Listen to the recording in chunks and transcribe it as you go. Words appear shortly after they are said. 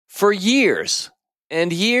For years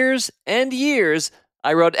and years and years,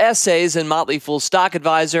 I wrote essays in Motley Fool Stock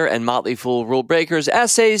Advisor and Motley Fool Rule Breakers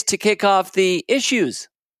essays to kick off the issues.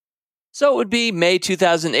 So it would be May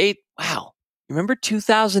 2008. Wow. Remember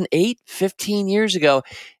 2008? 15 years ago.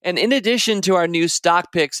 And in addition to our new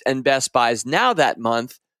stock picks and best buys now that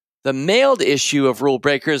month, the mailed issue of Rule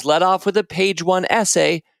Breakers led off with a page one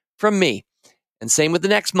essay from me. And same with the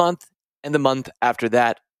next month and the month after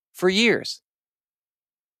that for years.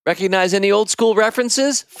 Recognize any old school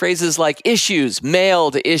references? Phrases like issues,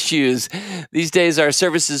 mailed issues. These days our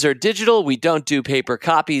services are digital. We don't do paper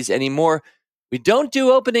copies anymore. We don't do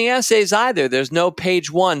opening essays either. There's no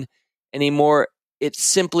page one anymore. It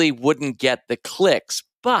simply wouldn't get the clicks.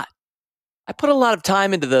 But I put a lot of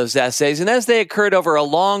time into those essays, and as they occurred over a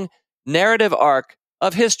long narrative arc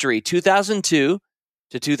of history, 2002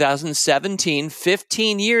 to 2017,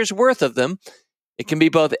 15 years worth of them, it can be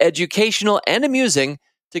both educational and amusing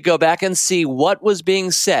to go back and see what was being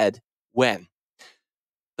said when.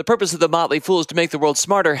 The purpose of the Motley Fool is to make the world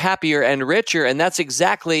smarter, happier, and richer, and that's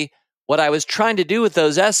exactly what I was trying to do with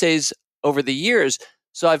those essays over the years.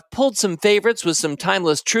 So I've pulled some favorites with some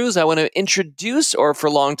timeless truths. I want to introduce, or for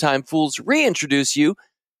longtime fools, reintroduce you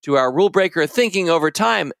to our rule breaker thinking over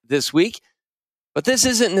time this week. But this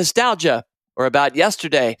isn't nostalgia or about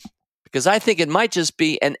yesterday, because I think it might just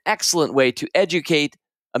be an excellent way to educate,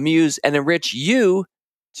 amuse, and enrich you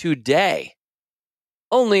today.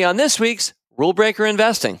 Only on this week's Rule Breaker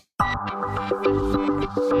Investing.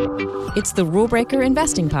 It's the Rule Breaker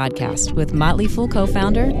Investing Podcast with Motley Fool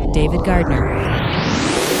co-founder David Gardner.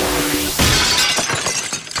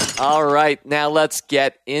 All right, now let's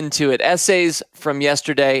get into it. Essays from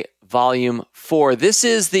Yesterday, Volume 4. This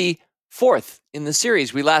is the fourth in the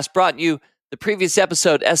series. We last brought you the previous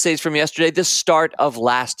episode, Essays from Yesterday, the start of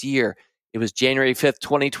last year. It was January 5th,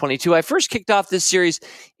 2022. I first kicked off this series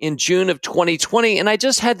in June of 2020, and I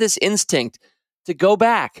just had this instinct to go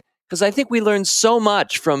back because I think we learned so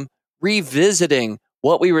much from revisiting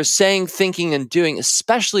what we were saying, thinking, and doing,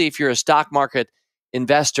 especially if you're a stock market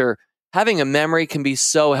investor. Having a memory can be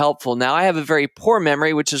so helpful. Now, I have a very poor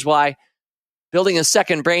memory, which is why building a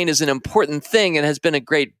second brain is an important thing and has been a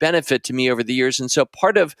great benefit to me over the years. And so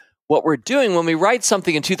part of what we're doing when we write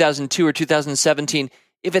something in 2002 or 2017,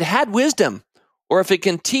 if it had wisdom or if it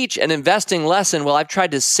can teach an investing lesson, well, I've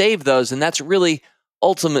tried to save those. And that's really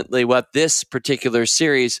ultimately what this particular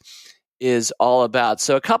series is all about.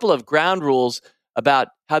 So a couple of ground rules about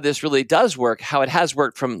how this really does work, how it has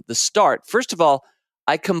worked from the start. First of all,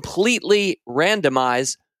 I completely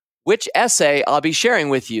randomize which essay I'll be sharing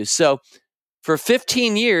with you. So for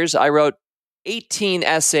 15 years, I wrote 18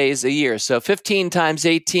 essays a year. So 15 times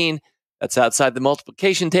 18, that's outside the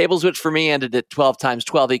multiplication tables, which for me ended at 12 times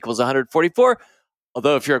 12 equals 144.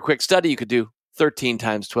 Although if you're a quick study, you could do 13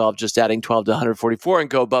 times 12, just adding 12 to 144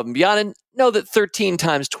 and go above and beyond. And know that 13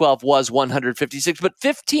 times 12 was 156, but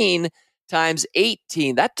 15 times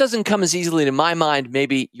 18, that doesn't come as easily to my mind,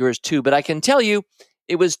 maybe yours too, but I can tell you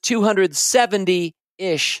it was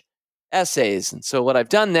 270-ish essays. And so what I've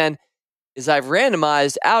done then is I've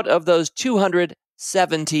randomized out of those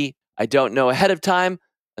 270, I don't know ahead of time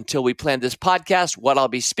until we plan this podcast what I'll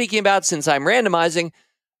be speaking about since I'm randomizing.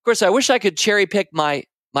 Of course, I wish I could cherry pick my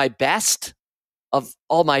best of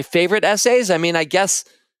all my favorite essays. I mean, I guess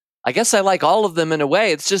I like all of them in a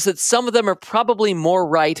way. It's just that some of them are probably more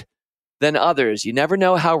right than others. You never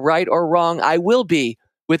know how right or wrong I will be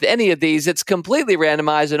with any of these. It's completely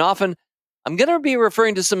randomized, and often I'm going to be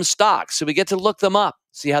referring to some stocks, so we get to look them up,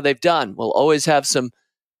 see how they've done. We'll always have some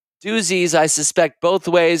doozies, I suspect, both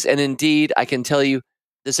ways, and indeed, I can tell you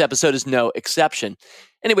this episode is no exception.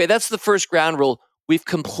 Anyway, that's the first ground rule. We've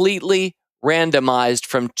completely randomized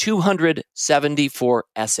from 274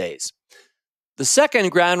 essays. The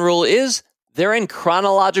second ground rule is they're in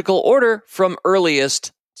chronological order from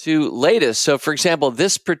earliest to latest. So, for example,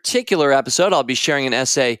 this particular episode, I'll be sharing an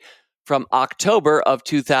essay from October of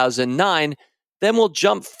 2009. Then we'll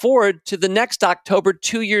jump forward to the next October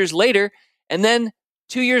 2 years later, and then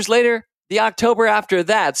 2 years later, the October after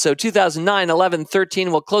that. So 2009, 11,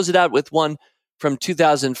 13, we'll close it out with one from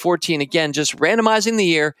 2014. Again, just randomizing the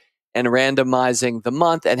year and randomizing the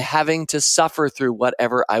month and having to suffer through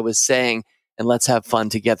whatever I was saying. And let's have fun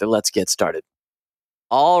together. Let's get started.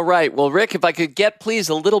 All right. Well, Rick, if I could get, please,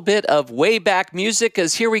 a little bit of Wayback music,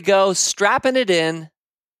 because here we go, strapping it in.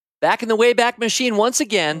 Back in the Wayback Machine once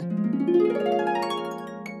again.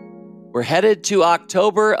 We're headed to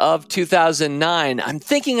October of 2009. I'm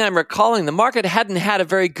recalling the market hadn't had a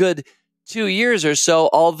very good 2 years or so,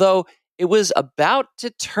 although it was about to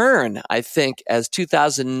turn, I think, as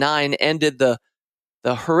 2009 ended. The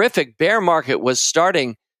horrific bear market was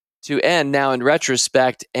starting to end now in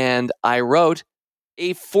retrospect, and I wrote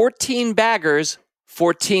a 14 baggers,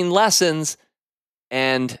 14 lessons,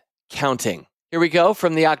 and counting. Here we go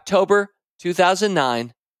from the October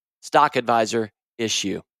 2009 Stock Advisor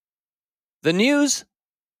issue. The news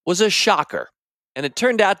was a shocker, and it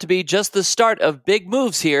turned out to be just the start of big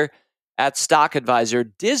moves here at Stock Advisor.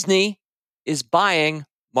 Disney is buying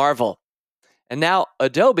Marvel, and now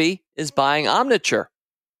Adobe is buying Omniture.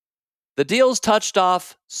 The deals touched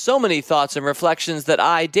off so many thoughts and reflections that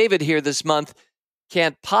I, David, here this month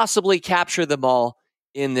can't possibly capture them all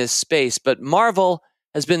in this space. But Marvel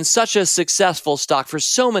has been such a successful stock for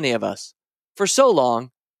so many of us for so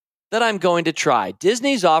long that I'm going to try.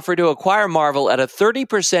 Disney's offer to acquire Marvel at a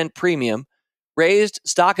 30% premium raised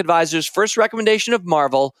Stock Advisor's first recommendation of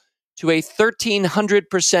Marvel to a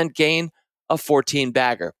 1,300% gain of 14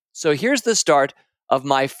 bagger. So here's the start of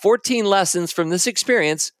my 14 lessons from this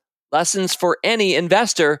experience, lessons for any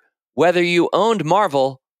investor, whether you owned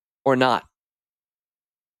Marvel or not.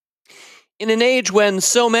 In an age when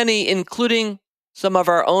so many, including some of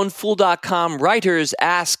our own Fool.com writers,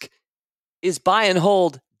 ask, is buy and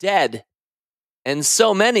hold dead? And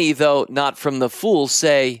so many, though not from the Fool,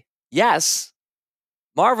 say yes.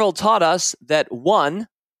 Marvel taught us that 1,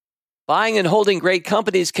 buying and holding great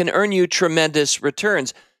companies can earn you tremendous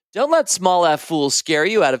returns. Don't let small f fools scare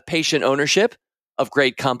you out of patient ownership of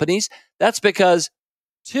great companies. That's because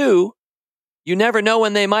 2, you never know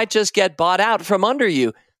when they might just get bought out from under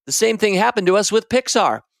you. The same thing happened to us with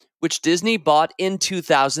Pixar, which Disney bought in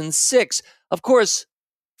 2006. Of course,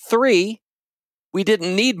 3, we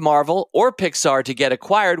didn't need Marvel or Pixar to get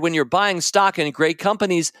acquired. When you're buying stock in great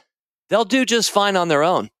companies, they'll do just fine on their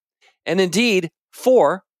own. And indeed,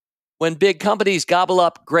 4, when big companies gobble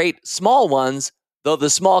up great small ones, though the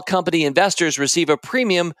small company investors receive a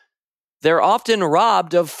premium, they're often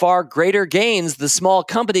robbed of far greater gains the small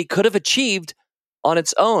company could have achieved on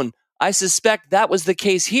its own. I suspect that was the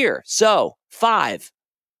case here. So, 5,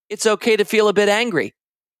 it's okay to feel a bit angry,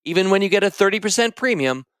 even when you get a 30%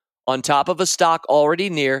 premium on top of a stock already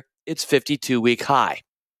near its 52-week high.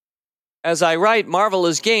 As I write, Marvel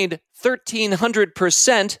has gained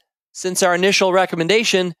 1,300% since our initial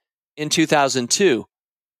recommendation in 2002.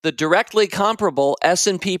 The directly comparable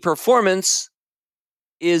S&P performance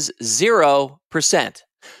is 0%.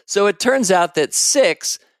 So it turns out that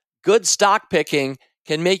 6, good stock picking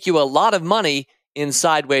can make you a lot of money in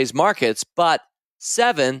sideways markets, but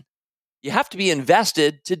 7, you have to be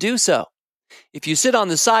invested to do so. If you sit on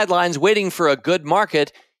the sidelines waiting for a good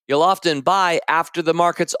market, you'll often buy after the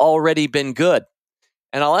market's already been good.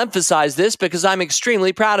 And I'll emphasize this because I'm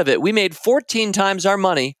extremely proud of it. We made 14 times our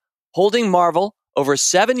money holding Marvel over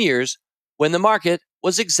 7 years when the market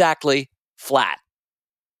was exactly flat.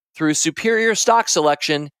 Through superior stock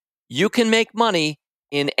selection, you can make money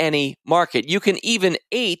in any market. You can even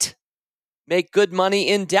make good money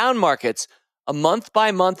in down markets. A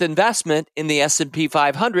month-by-month investment in the S&P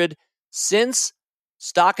 500 since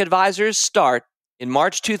Stock Advisor's start in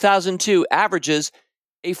March 2002 averages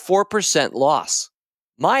a 4% loss.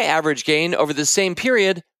 My average gain over the same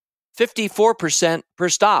period, 54% per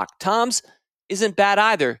stock. Tom's isn't bad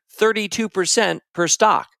either, 32% per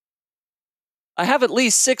stock. I have at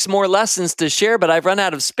least 6 more lessons to share, but I've run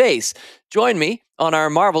out of space. Join me on our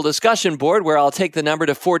Marvel discussion board where I'll take the number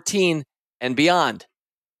to 14 and beyond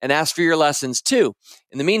and ask for your lessons too.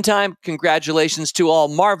 In the meantime, congratulations to all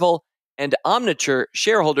Marvel and Omniture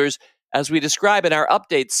shareholders. As we describe in our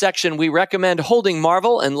updates section, we recommend holding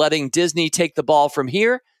Marvel and letting Disney take the ball from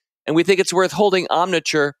here, and we think it's worth holding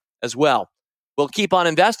Omniture as well. We'll keep on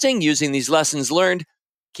investing using these lessons learned,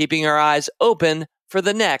 keeping our eyes open for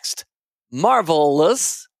the next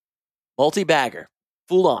marvelous multi-bagger.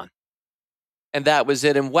 Fool on. And that was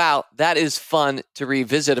it. And wow, that is fun to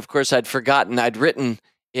revisit. Of course, I'd forgotten I'd written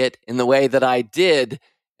it in the way that I did,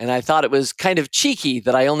 and I thought it was kind of cheeky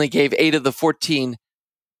that I only gave 8 of the 14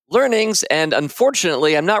 learnings, and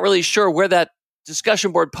unfortunately, I'm not really sure where that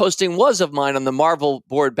discussion board posting was of mine on the Marvel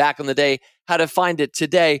board back in the day, how to find it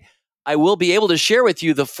today. I will be able to share with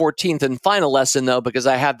you the 14th and final lesson, though, because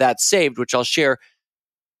I have that saved, which I'll share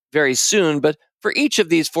very soon. But for each of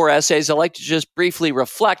these 4 essays, I'd like to just briefly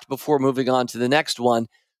reflect before moving on to the next one.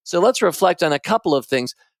 So let's reflect on a couple of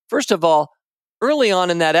things. First of all, early on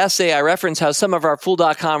in that essay, I reference how some of our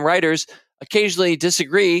Fool.com writers occasionally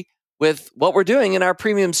disagree with what we're doing in our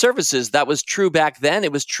premium services. That was true back then.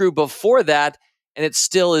 It was true before that, and it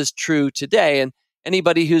still is true today. And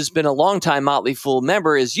anybody who's been a longtime Motley Fool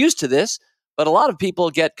member is used to this, but a lot of people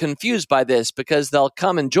get confused by this because they'll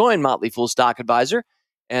come and join Motley Fool Stock Advisor,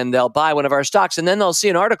 and they'll buy one of our stocks, and then they'll see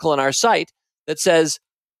an article on our site that says,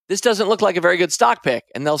 this doesn't look like a very good stock pick.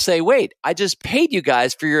 And they'll say, wait, I just paid you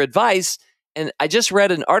guys for your advice. And I just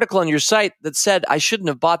read an article on your site that said I shouldn't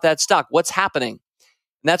have bought that stock. What's happening?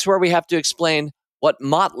 And that's where we have to explain what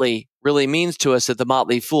motley really means to us at the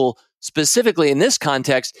Motley Fool. Specifically in this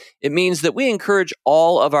context, it means that we encourage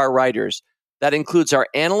all of our writers. That includes our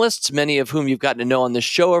analysts, many of whom you've gotten to know on this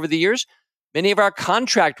show over the years, many of our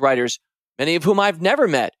contract writers, many of whom I've never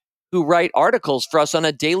met, who write articles for us on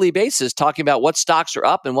a daily basis talking about what stocks are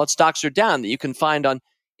up and what stocks are down that you can find on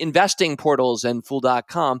investing portals and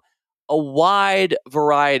Fool.com. A wide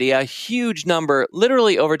variety, a huge number,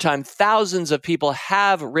 literally over time, thousands of people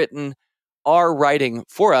have written, are writing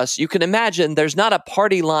for us. You can imagine there's not a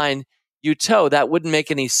party line you toe. That wouldn't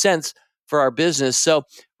make any sense for our business. So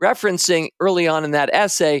referencing early on in that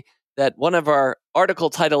essay that one of our article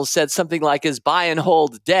titles said something like, is buy and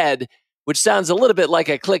hold dead, which sounds a little bit like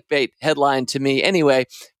a clickbait headline to me anyway.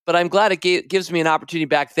 But I'm glad it gives me an opportunity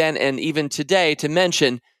back then and even today to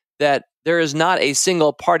mention that there is not a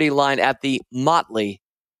single party line at the Motley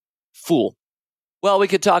Fool. Well, we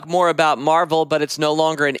could talk more about Marvel, but it's no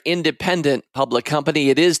longer an independent public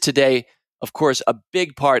company. It is today, of course, a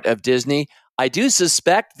big part of Disney. I do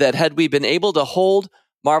suspect that had we been able to hold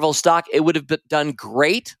Marvel stock, it would have done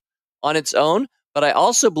great on its own. But I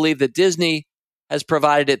also believe that Disney has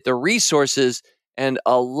provided it the resources and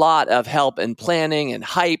a lot of help and planning and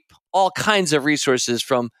hype, all kinds of resources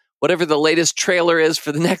from whatever the latest trailer is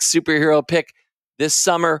for the next superhero pick this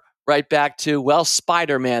summer, right back to, well,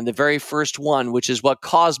 Spider-Man, the very first one, which is what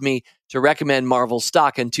caused me to recommend Marvel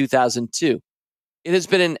stock in 2002. It has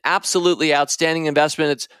been an absolutely outstanding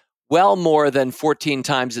investment. It's well more than 14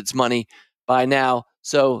 times its money by now.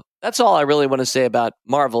 So that's all I really want to say about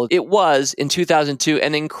Marvel. It was, in 2002,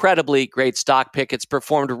 an incredibly great stock pick. It's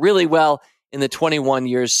performed really well in the 21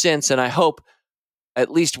 years since, and I hope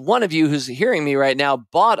at least one of you who's hearing me right now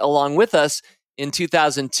bought along with us in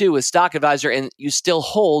 2002 with Stock Advisor, and you still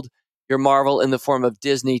hold your Marvel in the form of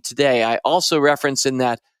Disney today. I also reference in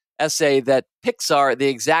that essay that Pixar, the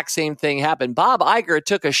exact same thing happened. Bob Iger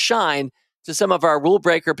took a shine to some of our rule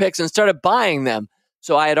breaker picks and started buying them.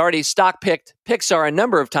 So I had already stock picked Pixar a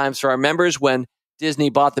number of times for our members when Disney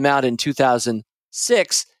bought them out in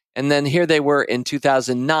 2006. And then here they were in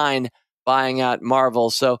 2009 buying out Marvel.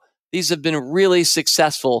 So these have been really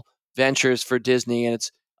successful ventures for Disney. And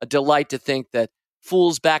it's a delight to think that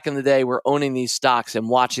fools back in the day were owning these stocks and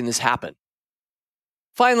watching this happen.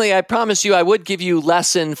 Finally, I promised you I would give you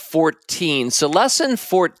lesson 14. So lesson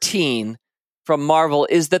 14 from Marvel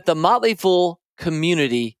is that the Motley Fool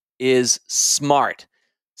community is smart.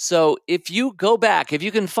 So if you go back, if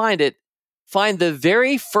you can find it, find the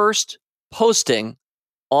very first posting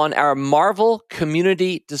on our Marvel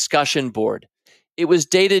community discussion board. It was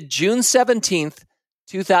dated June 17th,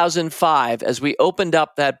 2005, as we opened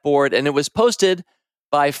up that board, and it was posted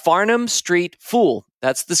by Farnham Street Fool.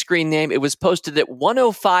 That's the screen name. It was posted at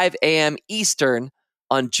 1:05 a.m. Eastern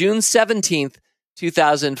on June 17th,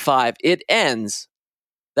 2005. It ends,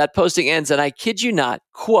 that posting ends, and I kid you not,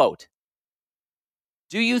 quote,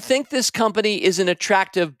 "Do you think this company is an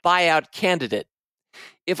attractive buyout candidate?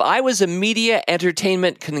 If I was a media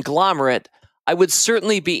entertainment conglomerate, I would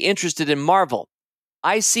certainly be interested in Marvel.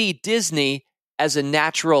 I see Disney as a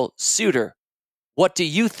natural suitor. What do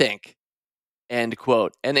you think?" End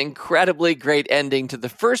quote. An incredibly great ending to the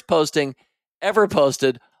first posting ever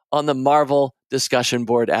posted on the Marvel discussion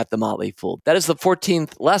board at the Motley Fool. That is the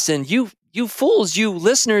 14th lesson. You fools, you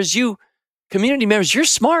listeners, you community members, you're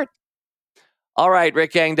smart. All right,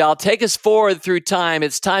 Rick Engdahl, take us forward through time.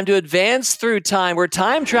 It's time to advance through time. We're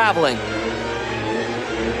time traveling.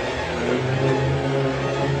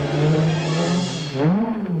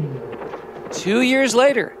 Two years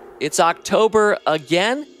later, it's October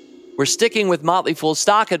again. We're sticking with Motley Fool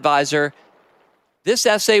Stock Advisor. This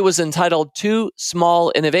essay was entitled Two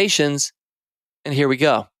Small Innovations, and here we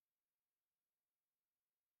go.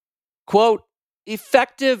 Quote,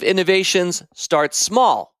 "Effective innovations start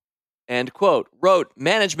small," end quote, wrote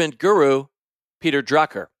management guru Peter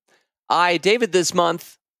Drucker. I, David, this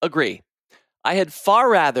month, agree. I had far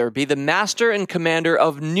rather be the master and commander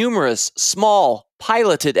of numerous small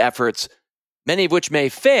piloted efforts, many of which may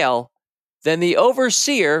fail, than the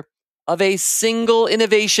overseer of a single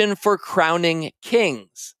innovation for crowning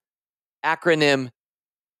kings. Acronym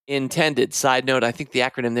intended. Side note, I think the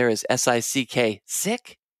acronym there is SICK,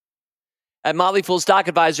 sick? At Motley Fool Stock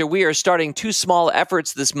Advisor, we are starting two small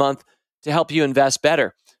efforts this month to help you invest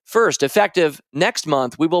better. First, effective next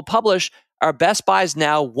month, we will publish our Best Buys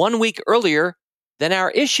Now 1 week earlier than our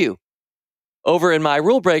issue. Over in my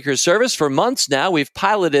Rule Breakers service for months now, we've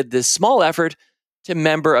piloted this small effort to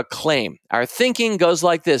member acclaim. Our thinking goes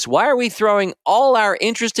like this: why are we throwing all our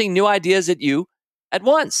interesting new ideas at you at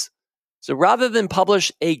once? So rather than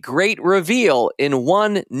publish a great reveal in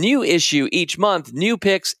one new issue each month, new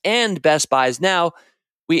picks and Best Buys Now,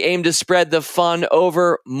 we aim to spread the fun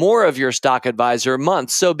over more of your Stock Advisor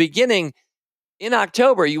month. So beginning in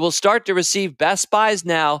October, you will start to receive Best Buys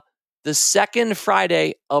Now the second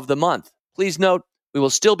Friday of the month. Please note, we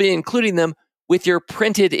will still be including them with your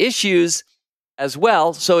printed issues as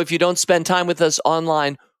well. So if you don't spend time with us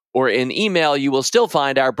online or in email, you will still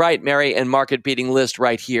find our bright, merry, and market-beating list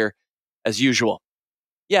right here as usual.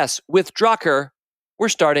 Yes, with Drucker, we're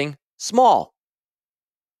starting small.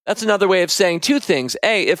 That's another way of saying two things.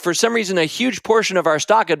 A, if for some reason a huge portion of our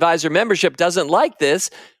Stock Advisor membership doesn't like this,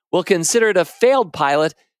 we'll consider it a failed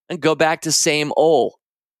pilot and go back to same old.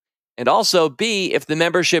 And also, B, if the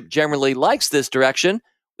membership generally likes this direction,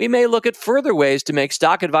 we may look at further ways to make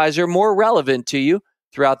Stock Advisor more relevant to you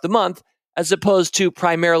throughout the month, as opposed to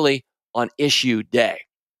primarily on issue day.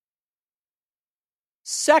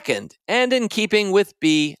 Second, and in keeping with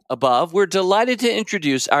B above, we're delighted to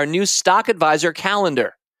introduce our new Stock Advisor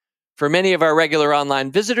calendar. For many of our regular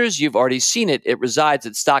online visitors, you've already seen it. It resides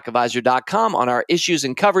at stockadvisor.com on our Issues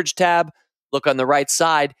and Coverage tab. Look on the right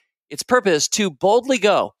side. Its purpose to boldly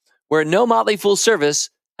go where no Motley Fool service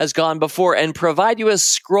has gone before and provide you a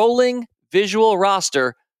scrolling visual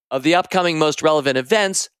roster of the upcoming most relevant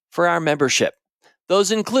events for our membership.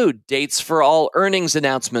 Those include dates for all earnings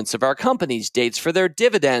announcements of our companies, dates for their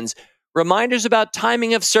dividends, reminders about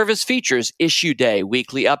timing of service features, issue day,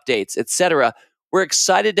 weekly updates, etc. We're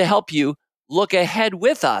excited to help you look ahead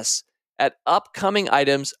with us at upcoming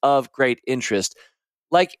items of great interest.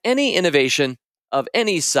 Like any innovation of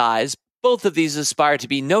any size, both of these aspire to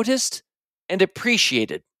be noticed and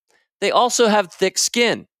appreciated. They also have thick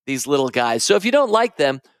skin, these little guys. So if you don't like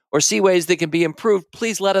them or see ways they can be improved,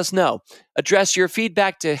 please let us know. Address your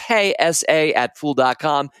feedback to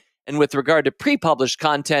heysa@fool.com. And with regard to pre-published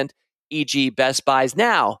content, e.g. Best Buys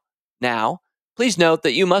Now, please note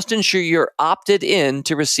that you must ensure you're opted in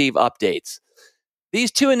to receive updates.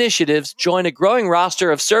 These two initiatives join a growing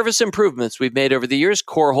roster of service improvements we've made over the years: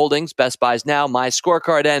 Core Holdings, Best Buys Now, My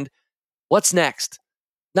Scorecard, and what's next?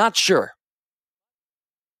 Not sure.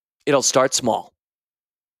 It'll start small.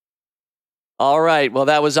 All right. Well,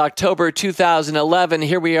 that was October 2011.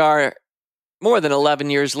 Here we are more than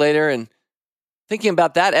 11 years later, and thinking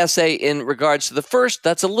about that essay in regards to the first,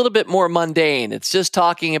 that's a little bit more mundane. It's just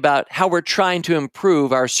talking about how we're trying to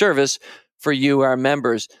improve our service for you, our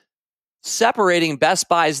members. Separating Best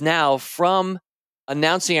Buys Now from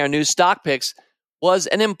announcing our new stock picks was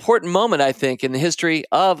an important moment, I think, in the history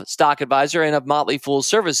of Stock Advisor and of Motley Fool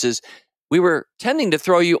Services. We were tending to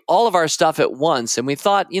throw you all of our stuff at once, and we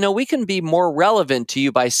thought, we can be more relevant to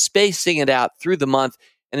you by spacing it out through the month.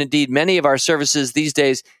 And indeed, many of our services these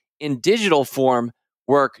days in digital form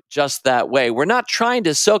work just that way. We're not trying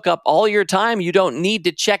to soak up all your time. You don't need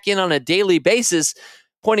to check in on a daily basis,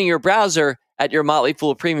 pointing your browser at your Motley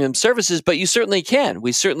Fool Premium services, but you certainly can.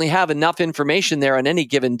 We certainly have enough information there on any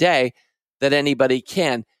given day that anybody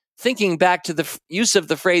can. Thinking back to the use of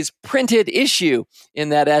the phrase printed issue in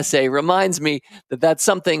that essay reminds me that that's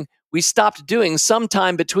something we stopped doing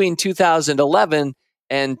sometime between 2011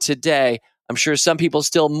 and today. I'm sure some people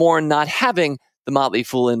still mourn not having the Motley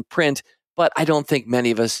Fool in print, but I don't think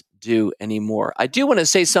many of us do anymore. I do want to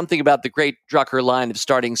say something about the great Drucker line of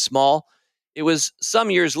starting small. It was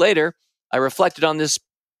some years later, I reflected on this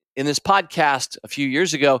in this podcast a few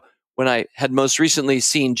years ago when I had most recently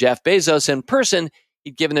seen Jeff Bezos in person.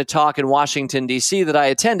 He'd given a talk in Washington, D.C. that I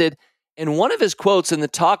attended, and one of his quotes in the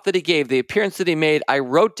talk that he gave, the appearance that he made, I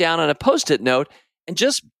wrote down on a Post-it note and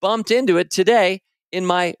just bumped into it today in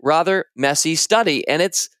my rather messy study. And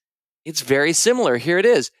it's very similar. Here it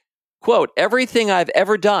is. Quote, "Everything I've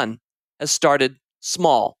ever done has started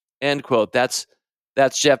small." End quote. That's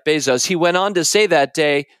Jeff Bezos. He went on to say that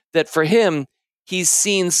day that for him, he's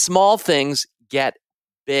seen small things get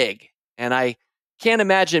big. And I can't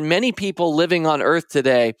imagine many people living on Earth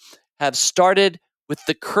today have started with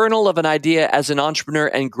the kernel of an idea as an entrepreneur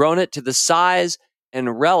and grown it to the size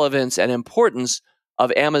and relevance and importance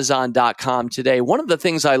of Amazon.com today. One of the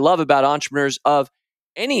things I love about entrepreneurs of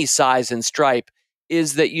any size and stripe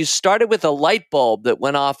is that you started with a light bulb that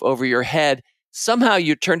went off over your head. Somehow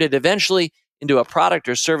you turned it eventually into a product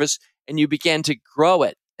or service and you began to grow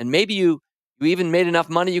it. And maybe you even made enough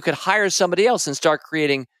money you could hire somebody else and start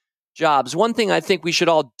creating jobs. One thing I think we should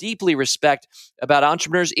all deeply respect about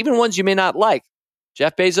entrepreneurs, even ones you may not like.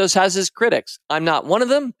 Jeff Bezos has his critics. I'm not one of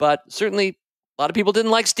them, but certainly a lot of people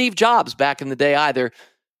didn't like Steve Jobs back in the day either.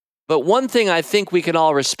 But one thing I think we can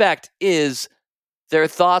all respect is their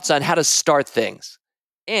thoughts on how to start things.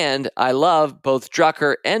 And I love both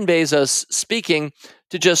Drucker and Bezos speaking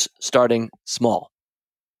to just starting small.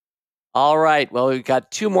 All right, well, we've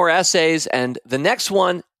got 2 more essays, and the next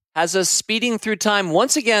one has us speeding through time.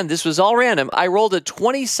 Once again, this was all random. I rolled a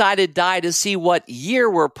 20-sided die to see what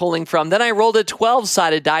year we're pulling from. Then I rolled a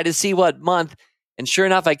 12-sided die to see what month. And sure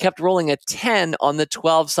enough, I kept rolling a 10 on the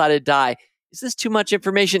 12-sided die. Is this too much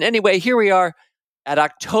information? Anyway, here we are at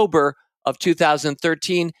October of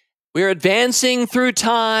 2013. We're advancing through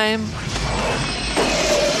time.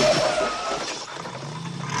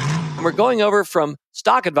 And we're going over from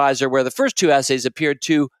Stock Advisor, where the first 2 essays appeared,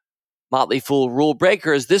 to Motley Fool Rule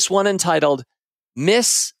Breakers. This one entitled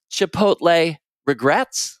Miss Chipotle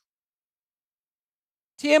Regrets.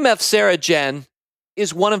 TMF Sarah Jen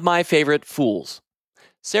is one of my favorite fools.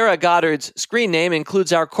 Sarah Goddard's screen name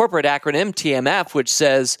includes our corporate acronym TMF, which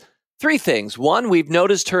says 3 things. 1, we've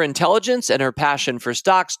noticed her intelligence and her passion for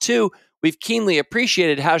stocks. 2, we've keenly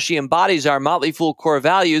appreciated how she embodies our Motley Fool core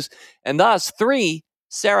values. And thus, 3,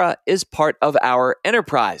 Sarah is part of our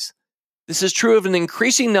enterprise. This is true of an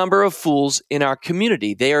increasing number of fools in our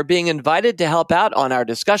community. They are being invited to help out on our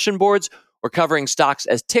discussion boards or covering stocks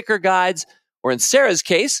as ticker guides, or in Sarah's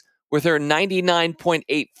case, with her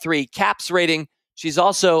 99.83 CAPS rating, she's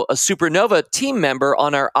also a Supernova team member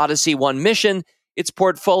on our Odyssey 1 mission. Its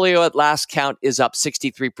portfolio at last count is up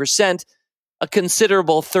 63%, a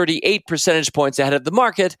considerable 38 percentage points ahead of the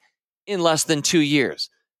market in less than 2 years.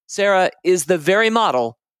 Sarah is the very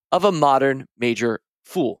model of a modern major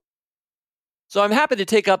fool. So I'm happy to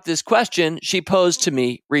take up this question she posed to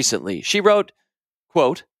me recently. She wrote,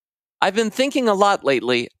 quote, I've been thinking a lot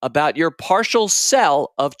lately about your partial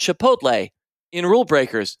sell of Chipotle in Rule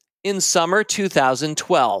Breakers in summer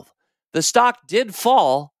 2012. The stock did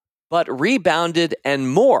fall, but rebounded and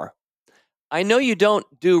more. I know you don't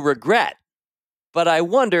do regret, but I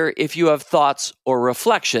wonder if you have thoughts or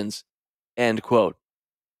reflections, end quote.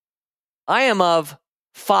 I am of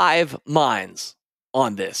 5 minds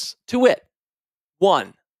on this, to wit.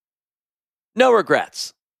 1, no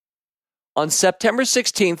regrets. On September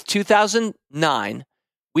 16th, 2009,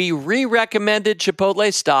 we re-recommended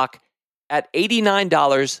Chipotle stock at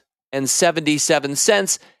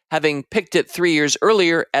 $89.77, having picked it 3 years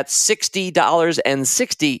earlier at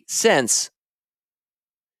 $60.60.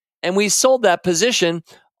 And we sold that position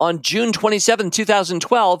on June 27,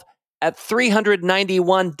 2012 at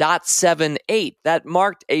 $391.78. That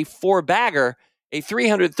marked a 4-bagger, a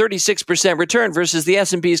 336% return versus the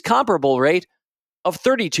S&P's comparable rate of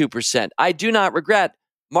 32%. I do not regret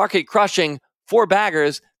market-crushing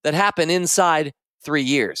 4-baggers that happen inside 3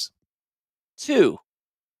 years. 2,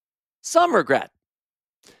 some regret.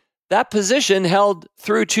 That position held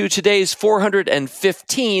through to today's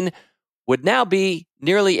 415 would now be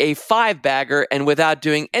nearly a 5-bagger and without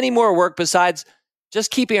doing any more work besides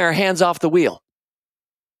just keeping our hands off the wheel.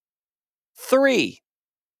 3,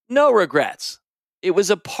 no regrets. It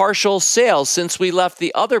was a partial sale since we left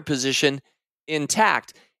the other position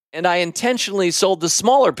intact, and I intentionally sold the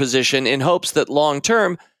smaller position in hopes that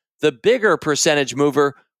long-term, the bigger percentage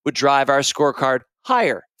mover would drive our scorecard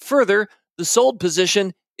higher. Further, the sold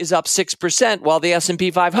position is up 6%, while the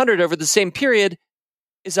S&P 500 over the same period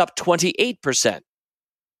is up 28%.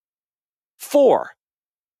 4,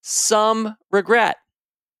 some regret.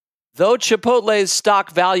 Though Chipotle's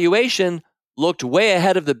stock valuation looked way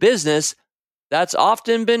ahead of the business, that's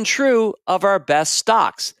often been true of our best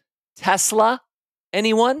stocks. Tesla,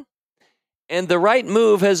 anyone? And the right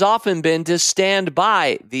move has often been to stand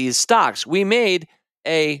by these stocks. We made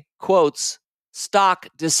a, quotes, stock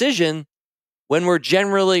decision when we're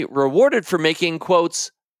generally rewarded for making,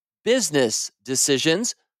 quotes, business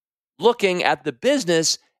decisions, looking at the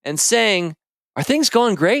business and saying, are things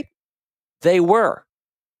going great? They were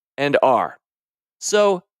and are.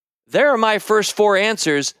 So there are my first 4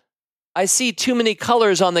 answers. I see too many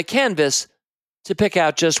colors on the canvas to pick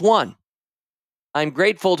out just one. I'm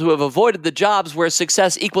grateful to have avoided the jobs where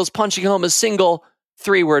success equals punching home a single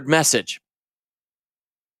 3-word message.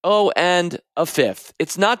 Oh, and a 5th.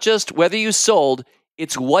 It's not just whether you sold,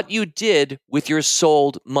 it's what you did with your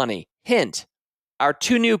sold money. Hint, our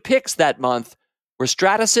 2 new picks that month were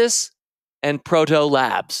Stratasys and Proto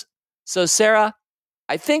Labs. So, Sarah,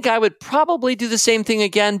 I think I would probably do the same thing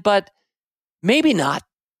again, but maybe not.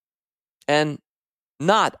 And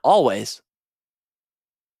not always.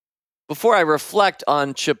 Before I reflect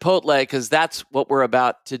on Chipotle, because that's what we're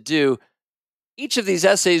about to do, each of these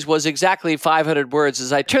essays was exactly 500 words.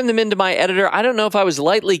 As I turned them into my editor, I don't know if I was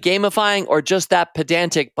lightly gamifying or just that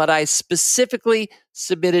pedantic, but I specifically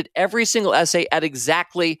submitted every single essay at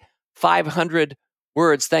exactly 500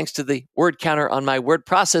 words thanks to the word counter on my word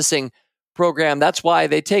processing program. That's why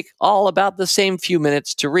they take all about the same few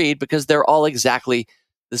minutes to read, because they're all exactly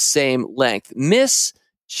the same length. Miss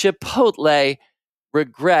Chipotle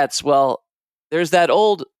Regrets. Well, there's that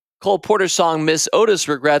old Cole Porter song, Miss Otis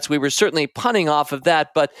Regrets. We were certainly punning off of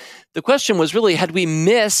that, but the question was really, had we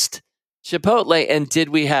missed Chipotle and did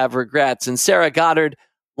we have regrets? And Sarah Goddard,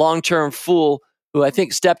 long-term fool, who I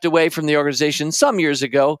think stepped away from the organization some years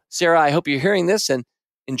ago. Sarah, I hope you're hearing this and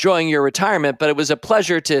enjoying your retirement, but it was a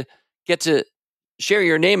pleasure to get to share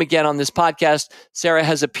your name again on this podcast. Sarah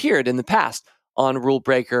has appeared in the past on Rule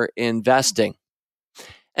Breaker Investing.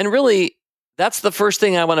 And really, that's the first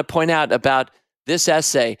thing I want to point out about this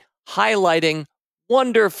essay, highlighting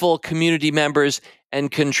wonderful community members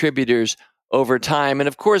and contributors over time. And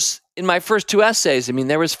of course, in my first two essays,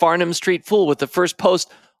 there was Farnham Street Fool with the first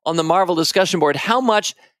post on the Marvel discussion board. How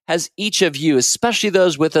much has each of you, especially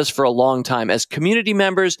those with us for a long time, as community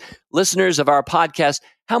members, listeners of our podcast,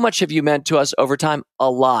 how much have you meant to us over time? A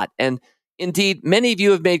lot. And indeed, many of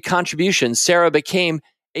you have made contributions. Sarah became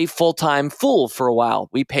a full-time fool for a while.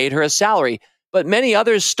 We paid her a salary. But many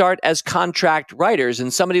others start as contract writers.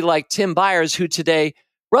 And somebody like Tim Byers, who today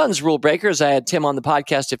runs Rule Breakers, I had Tim on the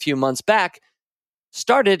podcast a few months back,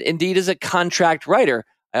 started indeed as a contract writer.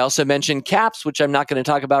 I also mentioned CAPS, which I'm not going to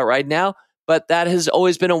talk about right now, but that has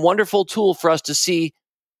always been a wonderful tool for us to see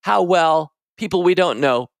how well people we don't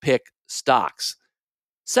know pick stocks.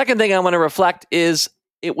 Second thing I want to reflect is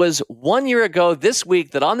it was 1 year ago this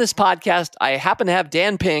week that on this podcast, I happen to have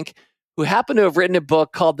Dan Pink, who happened to have written a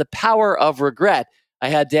book called The Power of Regret. I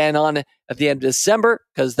had Dan on at the end of December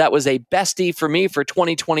because that was a bestie for me for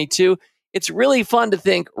 2022. It's really fun to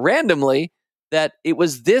think randomly that it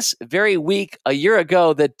was this very week a year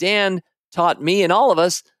ago that Dan taught me and all of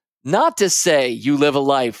us not to say you live a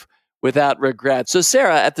life without regret. So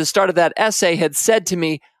Sarah, at the start of that essay, had said to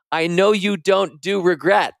me, I know you don't do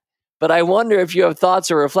regret, but I wonder if you have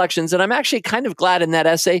thoughts or reflections. And I'm actually kind of glad in that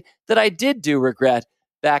essay that I did do regret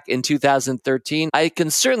back in 2013. I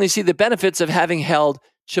can certainly see the benefits of having held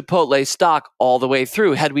Chipotle stock all the way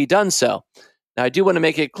through had we done so. Now, I do want to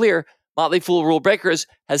make it clear, Motley Fool Rule Breakers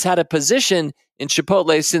has had a position in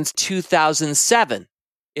Chipotle since 2007.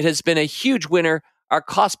 It has been a huge winner. Our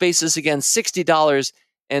cost basis, again,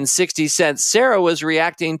 $60.60. Sarah was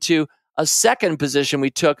reacting to a second position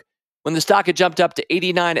we took when the stock had jumped up to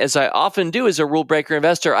 89. As I often do as a Rule Breaker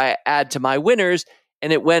investor, I add to my winners,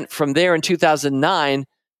 and it went from there in 2009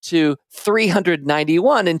 to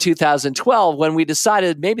 391 in 2012 when we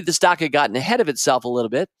decided maybe the stock had gotten ahead of itself a little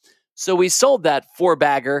bit. So we sold that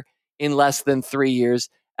four-bagger in less than 3 years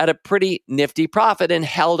at a pretty nifty profit and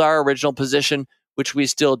held our original position, which we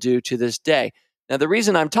still do to this day. Now, the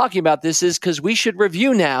reason I'm talking about this is because we should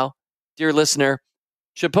review now, dear listener,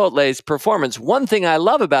 Chipotle's performance. One thing I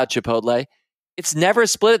love about Chipotle, it's never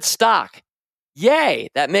split its stock. Yay!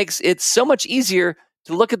 That makes it so much easier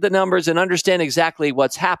to look at the numbers and understand exactly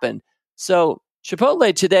what's happened. So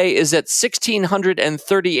Chipotle today is at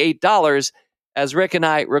 $1,638 as Rick and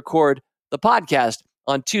I record the podcast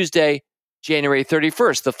on Tuesday, January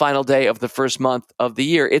 31st, the final day of the first month of the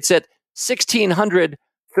year. It's at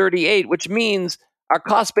 $1,638, which means our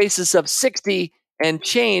cost basis of 60 and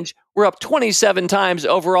change, we're up 27 times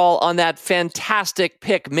overall on that fantastic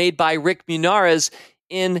pick made by Rick Munarez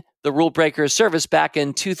in the Rule Breaker service back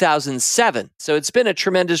in 2007. So it's been a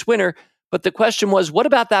tremendous winner. But the question was, what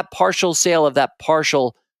about that partial sale of that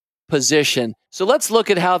partial position? So let's look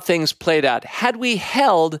at how things played out. Had we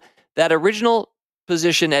held that original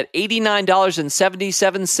position at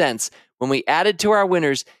 $89.77 when we added to our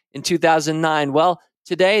winners in 2009, well,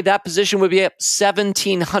 today that position would be up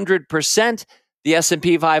 1,700%. The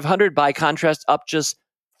S&P 500, by contrast, up just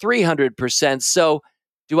 300%. So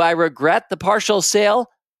do I regret the partial sale?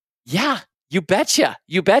 Yeah, you betcha.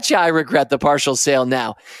 You betcha I regret the partial sale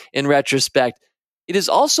now in retrospect. It is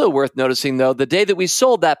also worth noticing, though, the day that we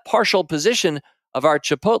sold that partial position of our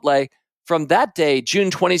Chipotle, from that day, June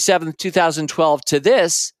 27th, 2012 to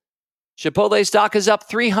this, Chipotle stock is up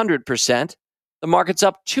 300%. The market's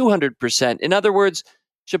up 200%. In other words,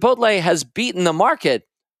 Chipotle has beaten the market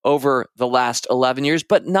over the last 11 years,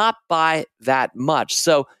 but not by that much.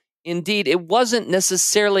 So indeed, it wasn't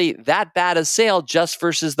necessarily that bad a sale just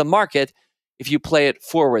versus the market if you play it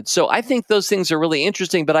forward. So I think those things are really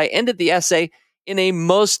interesting, but I ended the essay in a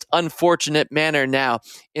most unfortunate manner now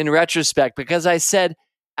in retrospect, because I said,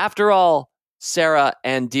 after all, Sarah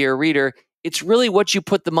and dear reader, it's really what you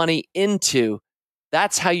put the money into.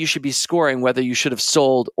 That's how you should be scoring whether you should have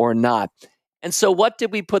sold or not. And so what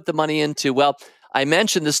did we put the money into? Well, I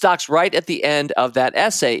mentioned the stocks right at the end of that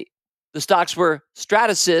essay. The stocks were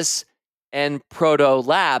SSYS, and Proto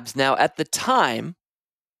Labs. Now, at the time,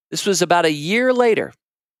 this was about a year later.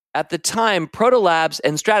 At the time, Proto Labs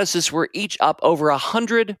and SSYS were each up over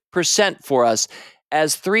 100% for us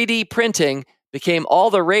as 3D printing became all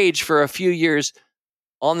the rage for a few years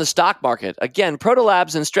on the stock market. Again, Proto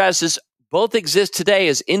Labs and SSYS both exist today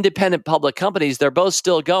as independent public companies. They're both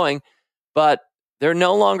still going, but they're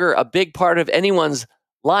no longer a big part of anyone's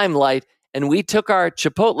limelight. And we took our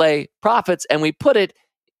Chipotle profits and we put it,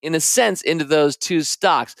 in a sense, into those two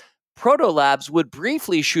stocks. Proto Labs would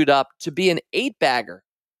briefly shoot up to be an 8-bagger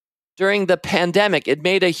during the pandemic. It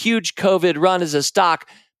made a huge COVID run as a stock,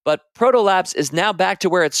 but Proto Labs is now back to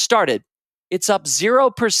where it started. It's up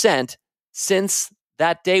 0% since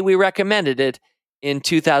that day we recommended it in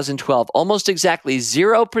 2012. Almost exactly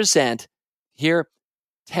 0% here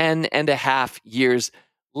 10 and a half years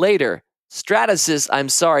later. SSYS, I'm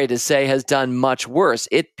sorry to say, has done much worse.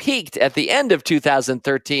 It peaked at the end of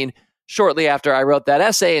 2013, shortly after I wrote that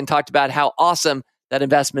essay and talked about how awesome that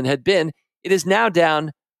investment had been. It is now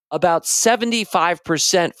down about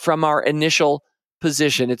 75% from our initial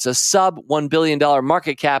position. It's a sub $1 billion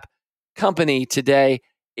market cap company today.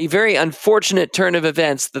 A very unfortunate turn of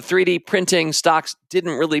events. The 3D printing stocks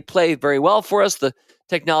didn't really play very well for us. The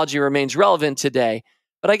technology remains relevant today.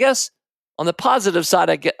 But I guess on the positive side,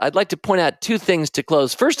 I'd like to point out two things to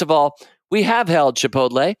close. First of all, we have held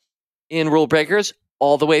Chipotle in Rule Breakers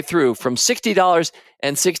all the way through from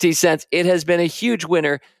 $60.60. It has been a huge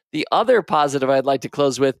winner. The other positive I'd like to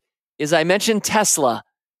close with is I mentioned Tesla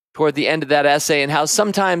toward the end of that essay and how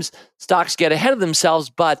sometimes stocks get ahead of themselves,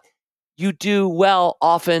 but you do well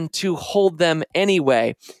often to hold them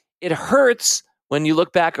anyway. It hurts when you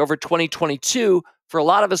look back over 2022. For a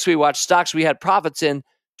lot of us, we watched stocks we had profits in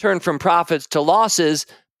turn from profits to losses.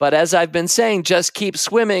 But as I've been saying, just keep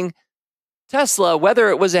swimming. Tesla, whether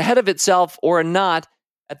it was ahead of itself or not,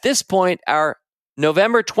 at this point, our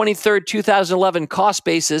November 23rd, 2011 cost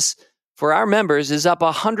basis for our members is up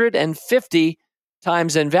 150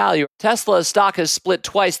 times in value. Tesla stock has split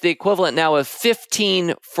twice, the equivalent now of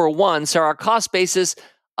 15 for 1. So our cost basis,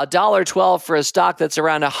 $1.12 for a stock that's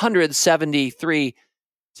around 173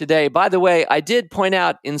 today. By the way, I did point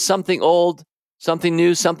out in something old, something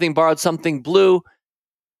new, something borrowed, something blue,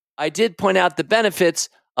 I did point out the benefits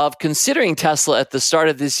of considering Tesla at the start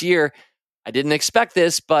of this year. I didn't expect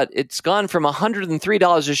this, but it's gone from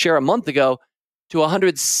 $103 a share a month ago to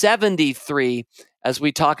 $173 as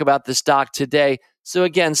we talk about the stock today. So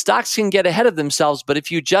again, stocks can get ahead of themselves, but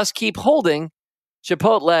if you just keep holding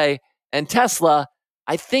Chipotle and Tesla,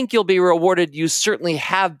 I think you'll be rewarded. You certainly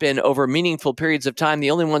have been over meaningful periods of time.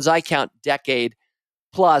 The only ones I count, decade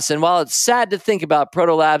plus. And while it's sad to think about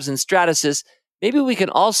Proto Labs and SSYS, maybe we can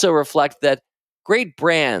also reflect that great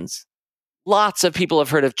brands, lots of people have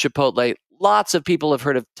heard of Chipotle, lots of people have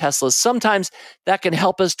heard of Tesla. Sometimes that can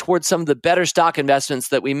help us towards some of the better stock investments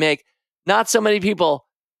that we make. Not so many people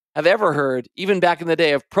have ever heard, even back in the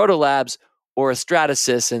day, of Proto Labs or a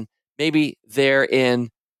SSYS, and maybe therein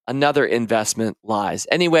another investment lies.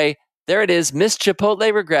 Anyway, there it is, Miss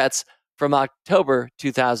Chipotle Regrets from October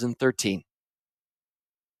 2013.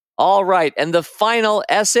 All right, and the final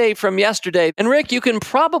essay from yesterday. And Rick, you can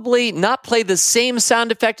probably not play the same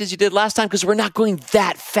sound effect as you did last time because we're not going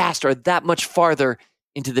that fast or that much farther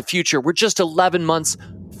into the future. We're just 11 months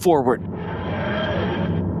forward.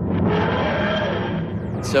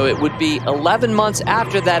 So it would be 11 months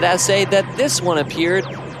after that essay that this one appeared,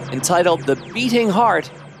 entitled The Beating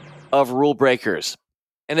Heart of Rule Breakers.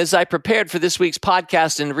 And as I prepared for this week's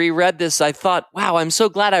podcast and reread this, I thought, wow, I'm so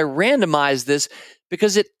glad I randomized this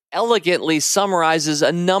because it elegantly summarizes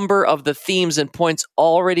a number of the themes and points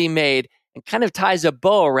already made and kind of ties a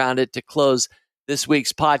bow around it to close this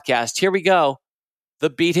week's podcast. Here we go. The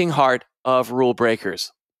Beating Heart of Rule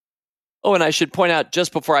Breakers. Oh, and I should point out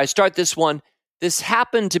just before I start this one, this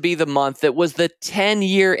happened to be the month that was the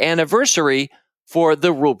 10-year anniversary for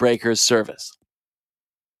the Rule Breakers service.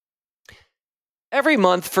 Every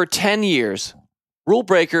month for 10 years, Rule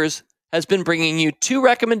Breakers has been bringing you 2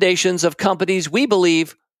 recommendations of companies we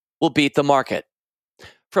believe will beat the market.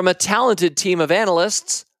 From a talented team of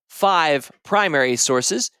analysts, 5 primary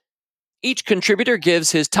sources, each contributor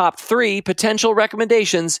gives his top 3 potential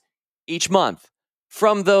recommendations each month.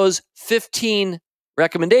 From those 15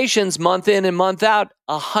 recommendations, month in and month out,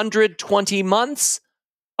 120 months,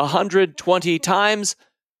 120 times,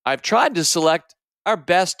 I've tried to select our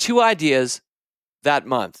best 2 ideas that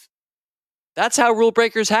month. That's how Rule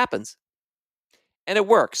Breakers happens. And it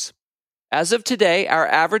works. As of today, our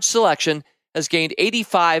average selection has gained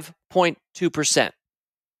 85.2%.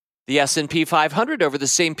 The S&P 500 over the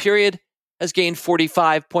same period has gained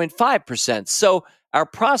 45.5%. So our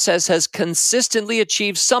process has consistently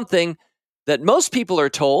achieved something that most people are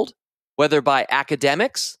told, whether by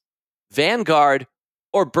academics, Vanguard,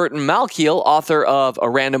 or Burton Malkiel, author of A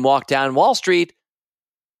Random Walk Down Wall Street,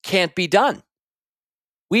 can't be done.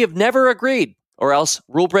 We have never agreed, or else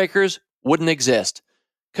rule breakers wouldn't exist.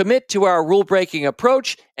 Commit to our rule-breaking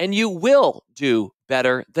approach, and you will do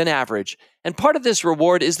better than average. And part of this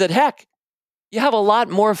reward is that, heck, you have a lot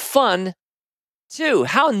more fun, too.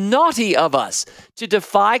 How naughty of us to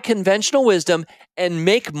defy conventional wisdom and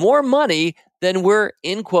make more money than we're,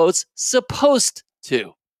 in quotes, supposed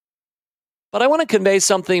to. But I want to convey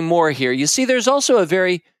something more here. You see, there's also a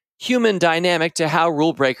very human dynamic to how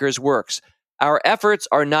rule breakers works. Our efforts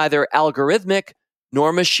are neither algorithmic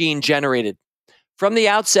nor machine generated. From the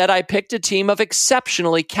outset, I picked a team of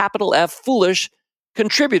exceptionally capital F foolish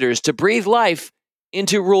contributors to breathe life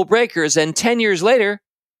into rule breakers, and 10 years later,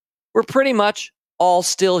 we're pretty much all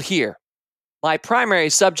still here. My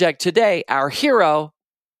primary subject today, our hero,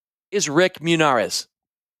 is Rick Munarriz.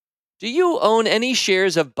 Do you own any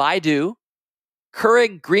shares of Baidu,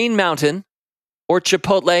 Keurig Green Mountain, or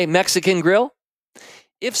Chipotle Mexican Grill?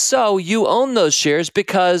 If so, you own those shares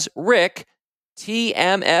because Rick,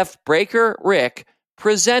 TMF Breaker Rick,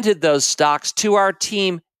 presented those stocks to our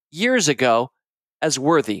team years ago as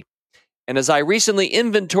worthy. And as I recently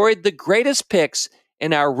inventoried the greatest picks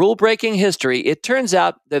in our rule-breaking history, it turns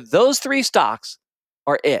out that those three stocks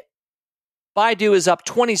are it. Baidu is up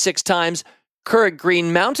 26 times. Keurig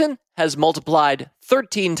Green Mountain has multiplied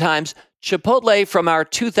 13 times. Chipotle, from our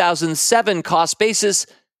 2007 cost basis,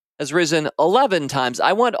 has risen 11 times.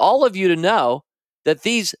 I want all of you to know that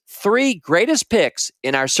these three greatest picks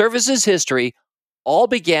in our services history all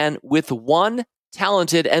began with one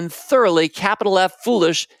talented and thoroughly capital F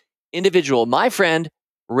foolish individual, my friend,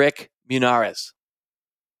 Rick Munarriz.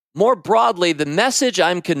 More broadly, the message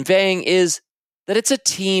I'm conveying is that it's a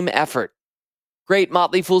team effort. Great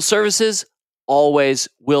Motley Fool services always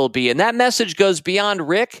will be. And that message goes beyond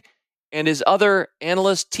Rick and his other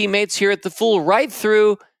analyst teammates here at The Fool right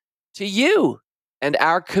through to you and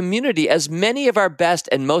our community, as many of our best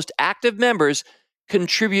and most active members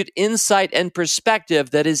contribute insight and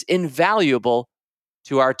perspective that is invaluable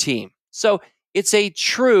to our team. So it's a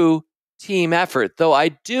true team effort, though I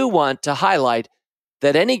do want to highlight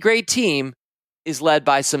that any great team is led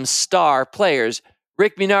by some star players.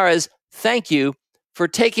 Rick Munarriz, thank you for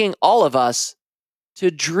taking all of us to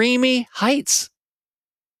dreamy heights.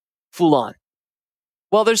 Fool on.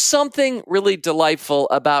 Well, there's something really delightful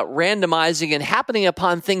about randomizing and happening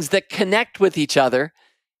upon things that connect with each other.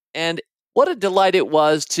 And what a delight it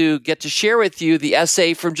was to get to share with you the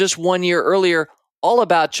essay from just 1 year earlier, all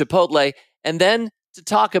about Chipotle, and then to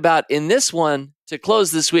talk about in this one, to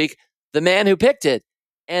close this week, the man who picked it.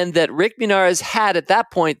 And that Rick Munarriz had at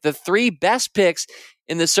that point the three best picks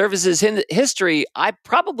in the services history.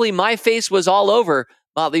 My face was all over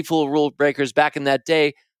Motley Fool Rule Breakers back in that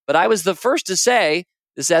day, but I was the first to say,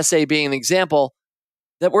 this essay being an example,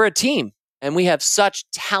 that we're a team and we have such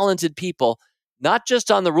talented people, not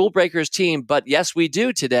just on the Rule Breakers team, but yes, we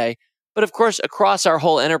do today, but of course, across our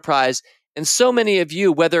whole enterprise. And so many of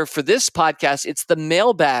you, whether for this podcast, it's the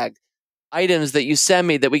mailbag items that you send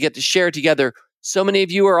me that we get to share together. So many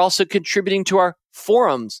of you are also contributing to our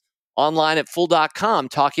forums online at Fool.com,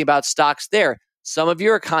 talking about stocks there. Some of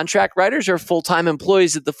you are contract writers or full-time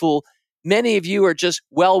employees at The Fool. Many of you are just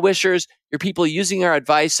well-wishers. You're people using our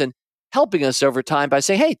advice and helping us over time by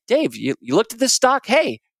saying, hey, Dave, you looked at this stock?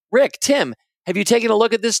 Hey, Rick, Tim, have you taken a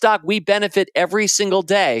look at this stock? We benefit every single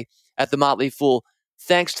day at The Motley Fool,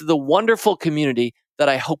 thanks to the wonderful community that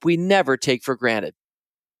I hope we never take for granted.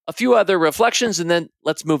 A few other reflections, and then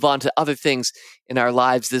let's move on to other things in our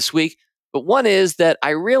lives this week. But one is that I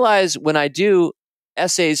realize when I do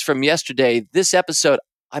essays from yesterday, this episode,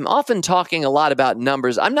 I'm often talking a lot about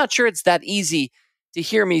numbers. I'm not sure it's that easy to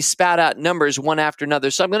hear me spat out numbers one after another,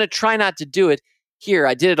 so I'm going to try not to do it here.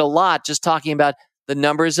 I did it a lot just talking about the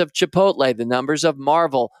numbers of Chipotle, the numbers of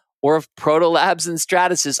Marvel, or of Proto Labs and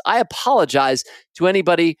Stratasys. I apologize to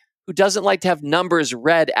anybody who doesn't like to have numbers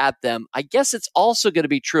read at them. I guess it's also going to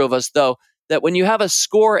be true of us, though, that when you have a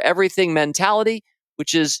score everything mentality,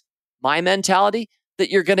 which is my mentality,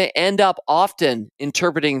 that you're going to end up often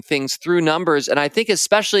interpreting things through numbers. And I think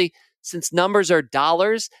especially since numbers are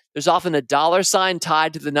dollars, there's often a dollar sign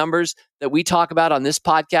tied to the numbers that we talk about on this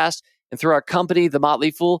podcast and through our company, The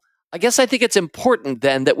Motley Fool. I guess I think it's important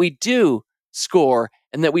then that we do score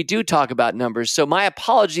and that we do talk about numbers. So my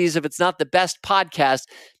apologies if it's not the best podcast.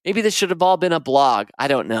 Maybe this should have all been a blog. I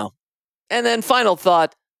don't know. And then final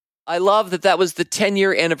thought, I love that was the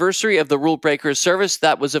 10-year anniversary of the Rule Breakers service.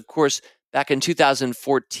 That was, of course, back in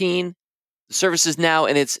 2014. The service is now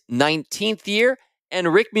in its 19th year,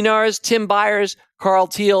 and Rick Munars, Tim Byers, Carl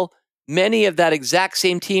Teal, many of that exact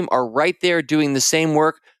same team are right there doing the same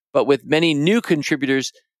work, but with many new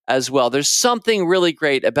contributors as well. There's something really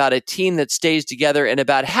great about a team that stays together and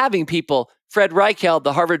about having people. Fred Reichheld,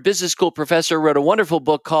 the Harvard Business School professor, wrote a wonderful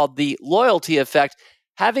book called The Loyalty Effect,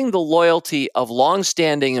 having the loyalty of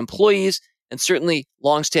longstanding employees and certainly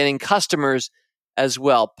longstanding customers as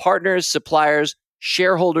well. Partners, suppliers,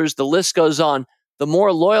 shareholders, the list goes on. The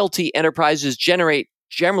more loyalty enterprises generate,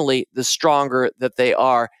 generally, the stronger that they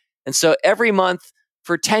are. And so every month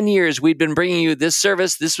for 10 years, we've been bringing you this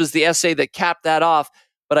service. This was the essay that capped that off.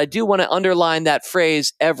 But I do want to underline that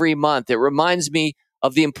phrase, every month. It reminds me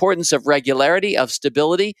of the importance of regularity, of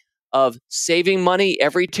stability, of saving money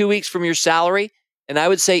every 2 weeks from your salary. And I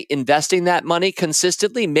would say investing that money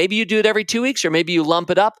consistently. Maybe you do it every 2 weeks, or maybe you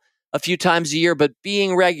lump it up a few times a year, but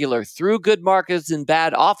being regular through good markets and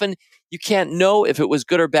bad. Often you can't know if it was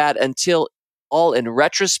good or bad until all in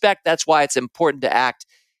retrospect. That's why it's important to act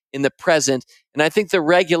in the present. And I think the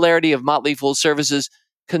regularity of Motley Fool Services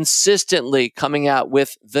consistently coming out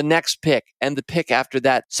with the next pick and the pick after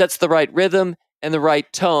that sets the right rhythm and the right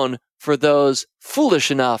tone for those foolish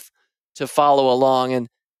enough to follow along. And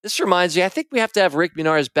this reminds me, I think we have to have Rick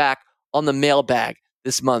Munars back on the mailbag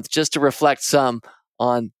this month just to reflect some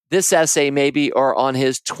on this essay maybe, or on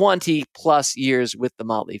his 20 plus years with the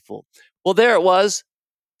Motley Fool. Well, there it was.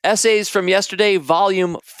 Essays from yesterday,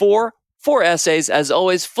 volume 4. 4 essays, as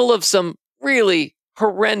always, full of some really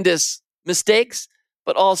horrendous mistakes,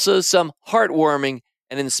 but also some heartwarming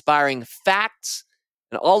and inspiring facts.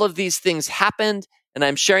 And all of these things happened, and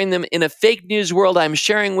I'm sharing them in a fake news world. I'm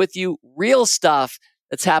sharing with you real stuff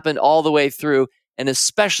that's happened all the way through, and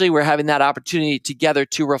especially we're having that opportunity together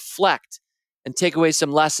to reflect and take away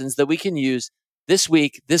some lessons that we can use this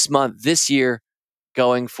week, this month, this year,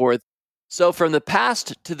 going forward. So from the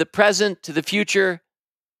past to the present to the future,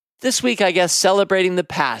 this week, I guess, celebrating the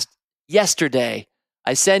past, yesterday,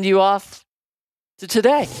 I send you off to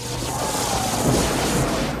today.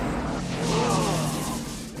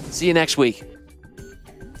 See you next week.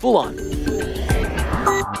 Fool on.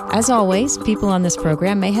 As always, people on this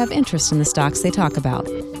program may have interest in the stocks they talk about,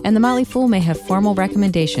 and the Motley Fool may have formal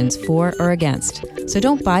recommendations for or against. So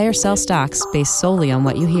don't buy or sell stocks based solely on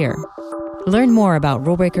what you hear. Learn more about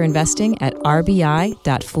rule breaker investing at rbi.fool.com.